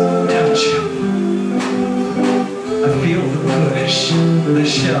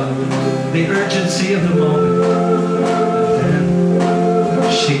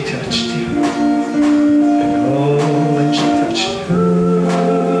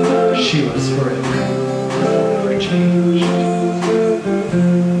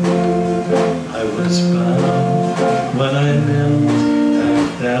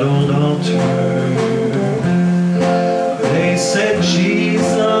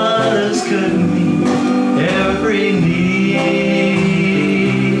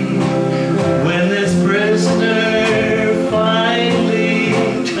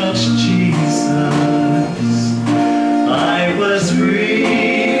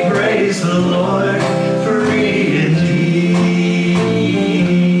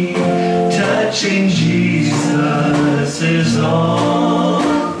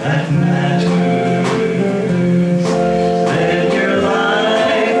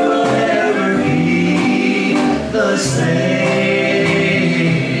same.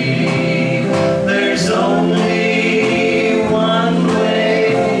 There's only one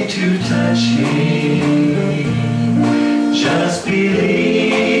way to touch Him. Just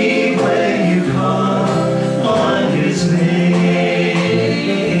believe when you call on His name.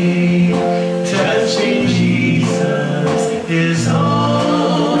 Touching Jesus is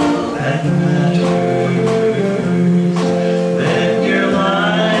all that matters. Then your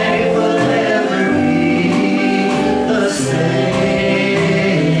life will never be the same.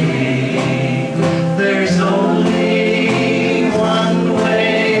 There's only one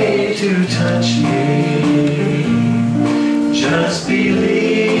way to touch Him. Just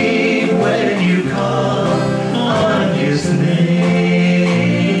believe when you call on His name.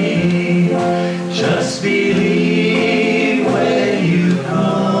 Just believe when you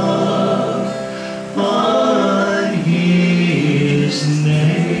call on His name.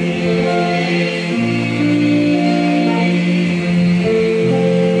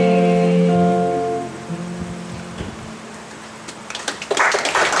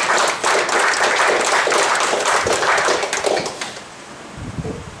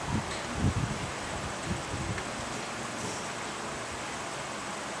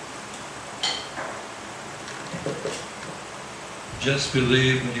 Just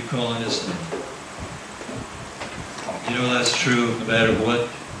believe when you call on His name. You know that's true no matter what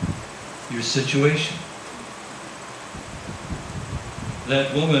your situation.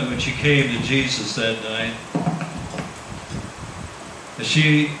 That woman, when she came to Jesus that night,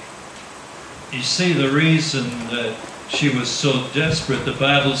 you see the reason that she was so desperate, the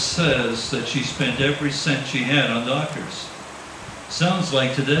Bible says that she spent every cent she had on doctors. Sounds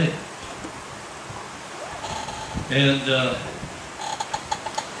like today. And it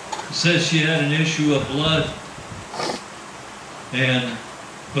says she had an issue of blood, and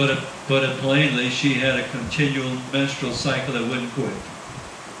but plainly she had a continual menstrual cycle that wouldn't quit.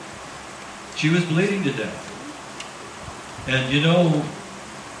 She was bleeding to death, and you know,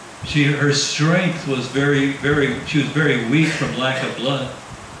 her strength was she was very weak from lack of blood.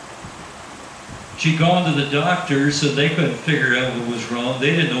 She'd gone to the doctors and they couldn't figure out what was wrong.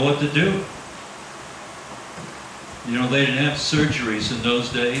 They didn't know what to do. You know, they didn't have surgeries in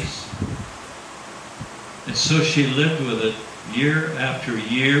those days. And so she lived with it year after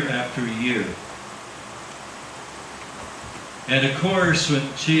year after year. And of course, when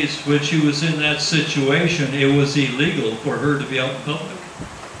she was in that situation, it was illegal for her to be out in public.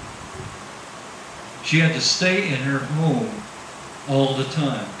 She had to stay in her home all the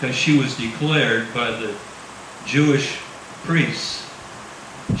time because she was declared by the Jewish priests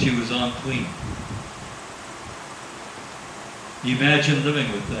she was unclean. You imagine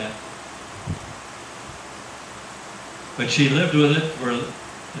living with that. But she lived with it for, it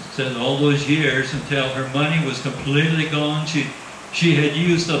said, all those years until her money was completely gone. She had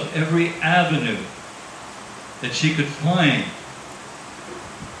used up every avenue that she could find.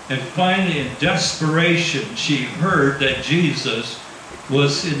 And finally, in desperation, she heard that Jesus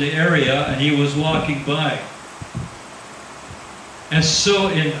was in the area and He was walking by. And so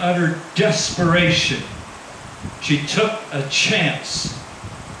in utter desperation, she took a chance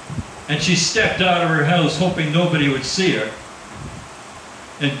and she stepped out of her house hoping nobody would see her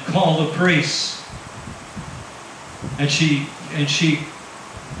and called the priests. And she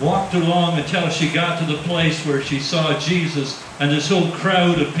walked along until she got to the place where she saw Jesus and this whole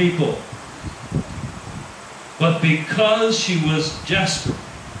crowd of people. But because she was desperate,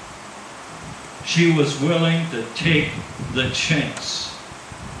 she was willing to take the chance.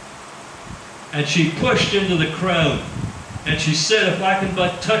 And she pushed into the crowd. And she said, if I can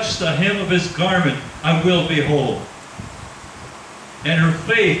but touch the hem of His garment, I will be whole. And her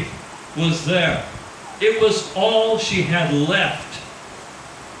faith was there. It was all she had left.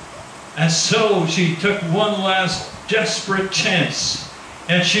 And so she took one last desperate chance.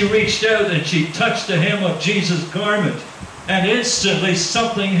 And she reached out and she touched the hem of Jesus' garment. And instantly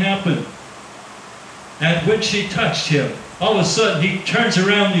something happened. And when she touched Him, all of a sudden He turns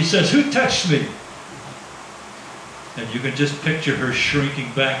around and He says, who touched me? And you can just picture her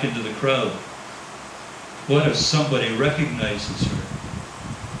shrinking back into the crowd. What if somebody recognizes her?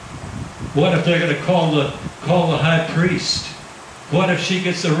 What if they're going to call the high priest? What if she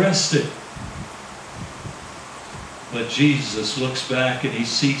gets arrested? But Jesus looks back and He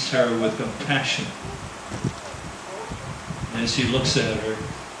sees her with compassion. And as He looks at her,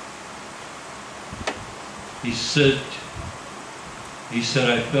 He said,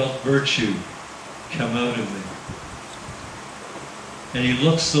 I felt virtue come out of me. And He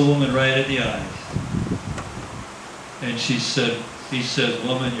looks the woman right in the eyes. And He said,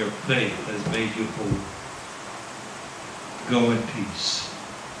 woman, your faith has made you whole. go in peace.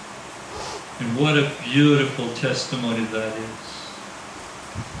 And what a beautiful testimony that is.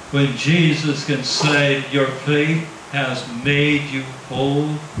 When Jesus can say, your faith has made you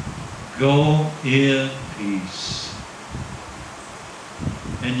whole, go in peace.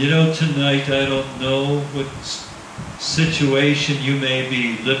 And you know, tonight, I don't know what situation you may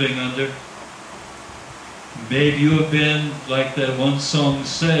be living under. Maybe you have been, like that one song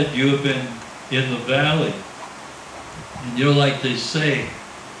said, you have been in the valley. And you're like they say,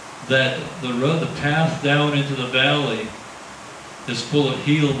 that the road, the path down into the valley is full of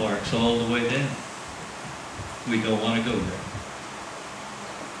heel marks all the way down. We don't want to go there.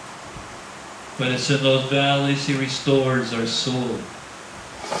 But it's in those valleys He restores our soul.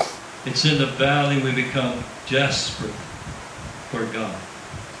 It's in the valley we become desperate for God.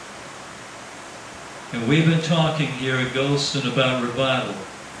 And we've been talking here at Golston about revival.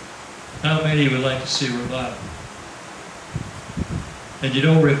 How many would like to see revival? And you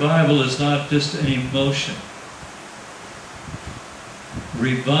know, revival is not just an emotion.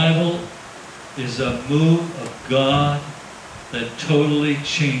 Revival is a move of God that totally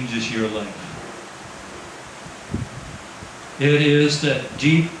changes your life. It is that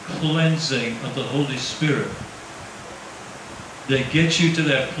deep cleansing of the Holy Spirit that gets you to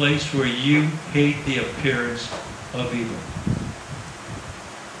that place where you hate the appearance of evil.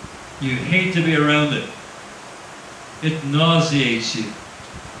 You hate to be around it. It nauseates you.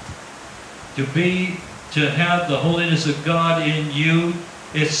 To have the holiness of God in you,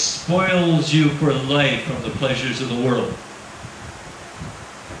 it spoils you for life from the pleasures of the world.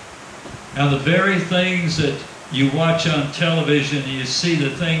 Now the very things that you watch on television, you see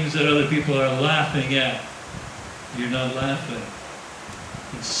the things that other people are laughing at, you're not laughing.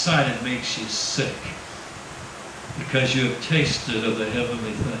 Inside it makes you sick because you have tasted of the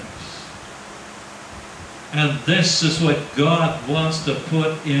heavenly things. And this is what God wants to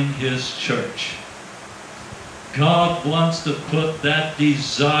put in His church. God wants to put that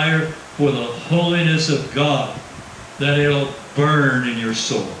desire for the holiness of God, that it'll burn in your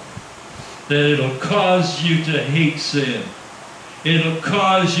soul, that it'll cause you to hate sin. It'll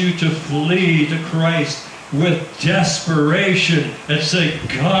cause you to flee to Christ with desperation and say,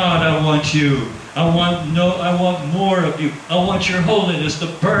 God, I want you. I want more of you. I want your holiness to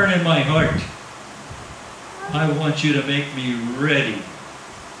burn in my heart. I want you to make me ready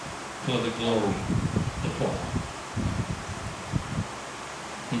for the glory to fall.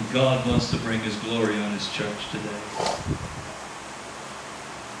 And God wants to bring His glory on His church today.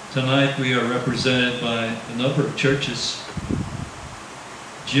 Tonight we are represented by a number of churches.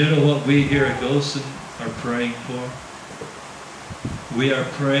 Do you know what we here at Golston are praying for? We are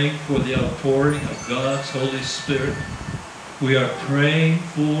praying for the outpouring of God's Holy Spirit. We are praying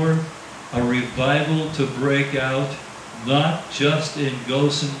for a revival to break out, not just in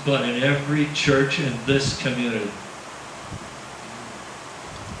Golston, but in every church in this community.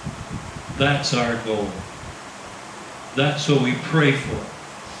 That's our goal. That's what we pray for.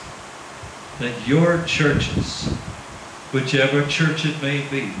 That your churches, whichever church it may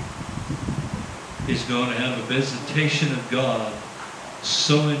be, is going to have a visitation of God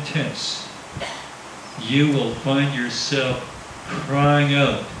so intense, you will find yourself crying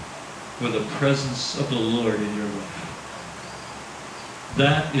out for the presence of the Lord in your life.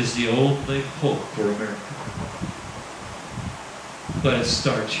 That is the only hope for America. But it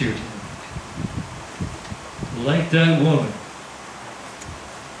starts here tonight. Like that woman,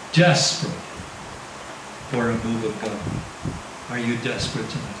 desperate for a move of God. Are you desperate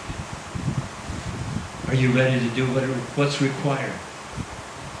tonight? Are you ready to do what's required?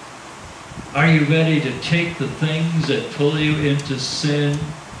 Are you ready to take the things that pull you into sin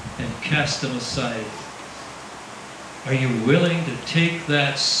and cast them aside? Are you willing to take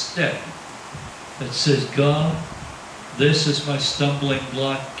that step that says, God, this is my stumbling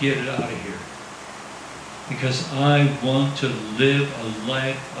block, get it out of here? Because I want to live a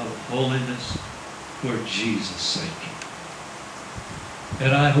life of holiness for Jesus' sake.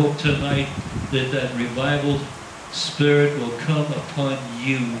 And I hope tonight that that revival spirit will come upon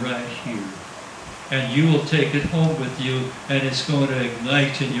you right here. And you will take it home with you, and it's going to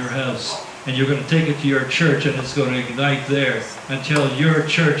ignite in your house. And you're going to take it to your church, and it's going to ignite there until your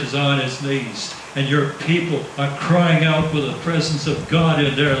church is on its knees. And your people are crying out for the presence of God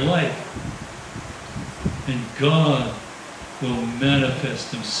in their life. And God will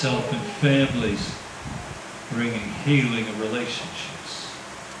manifest Himself in families, bringing healing of relationships.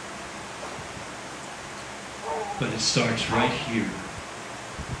 But it starts right here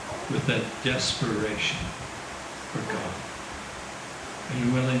with that desperation for God. Are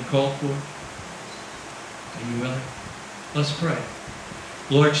you willing to call for it? Are you willing? Let's pray.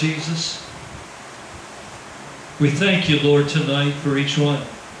 Lord Jesus, we thank you, Lord, tonight for each one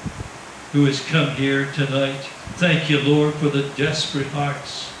who has come here tonight. Thank you, Lord, for the desperate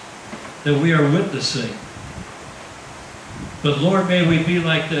hearts that we are witnessing. But Lord, may we be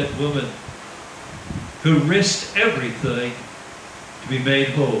like that woman who risked everything to be made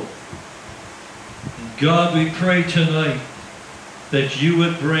whole. And God, we pray tonight that you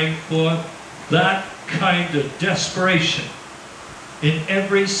would bring forth that kind of desperation in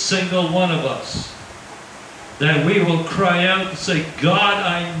every single one of us, that we will cry out and say, God,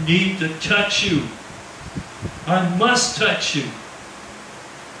 I need to touch you. I must touch you.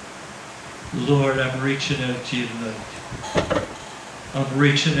 Lord, I'm reaching out to you tonight. I'm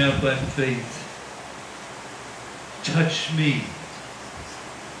reaching out by faith. Touch me.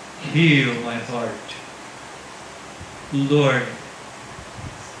 Heal my heart. Lord,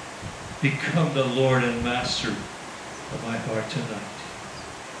 become the Lord and Master of my heart tonight.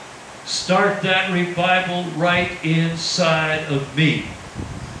 Start that revival right inside of me,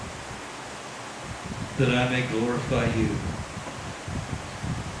 that I may glorify you.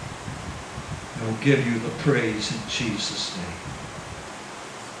 I will give you the praise in Jesus' name.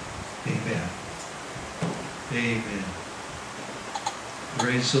 Amen. Amen.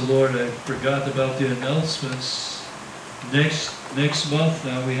 Praise the Lord. I forgot about the announcements. Next month,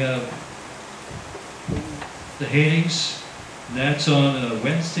 now we have the Hastings. And that's on a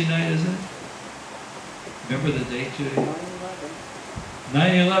Wednesday night, is it? Remember the date, Judy?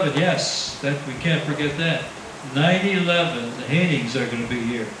 9/11, yes. That we can't forget that. 9/11, the Hastings are going to be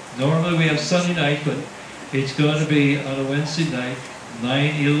here. Normally we have Sunday night, but it's going to be on a Wednesday night,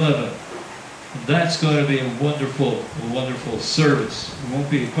 9/11. And that's going to be a wonderful service. It won't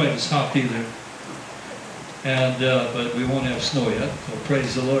be quite as hot either. And but we won't have snow yet, so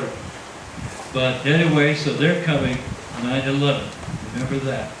praise the Lord. But anyway, so they're coming 9/11. Remember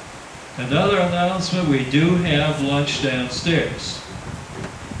that. Another announcement, we do have lunch downstairs.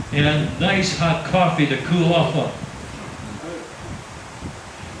 And nice hot coffee to cool off on.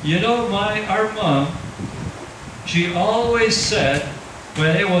 You know, our mom, she always said,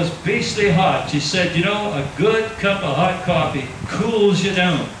 when it was beastly hot, she said, you know, a good cup of hot coffee cools you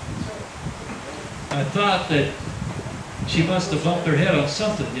down. I thought that she must have bumped her head on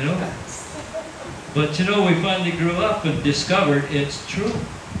something, you know. But you know, we finally grew up and discovered it's true,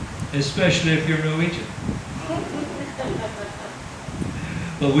 especially if you're Norwegian.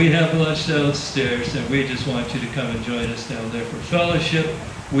 But we have lunch downstairs, and we just want you to come and join us down there for fellowship.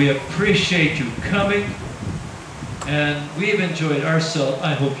 We appreciate you coming, and we've enjoyed ourselves.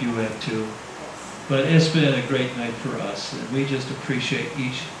 I hope you have too. But it's been a great night for us, and we just appreciate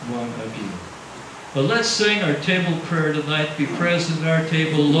each one of you. But let's sing our table prayer tonight. Be present at our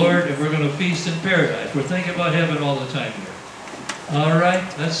table, Lord, and we're going to feast in paradise. We're thinking about heaven all the time here. All right,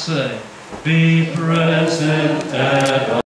 let's say, be present at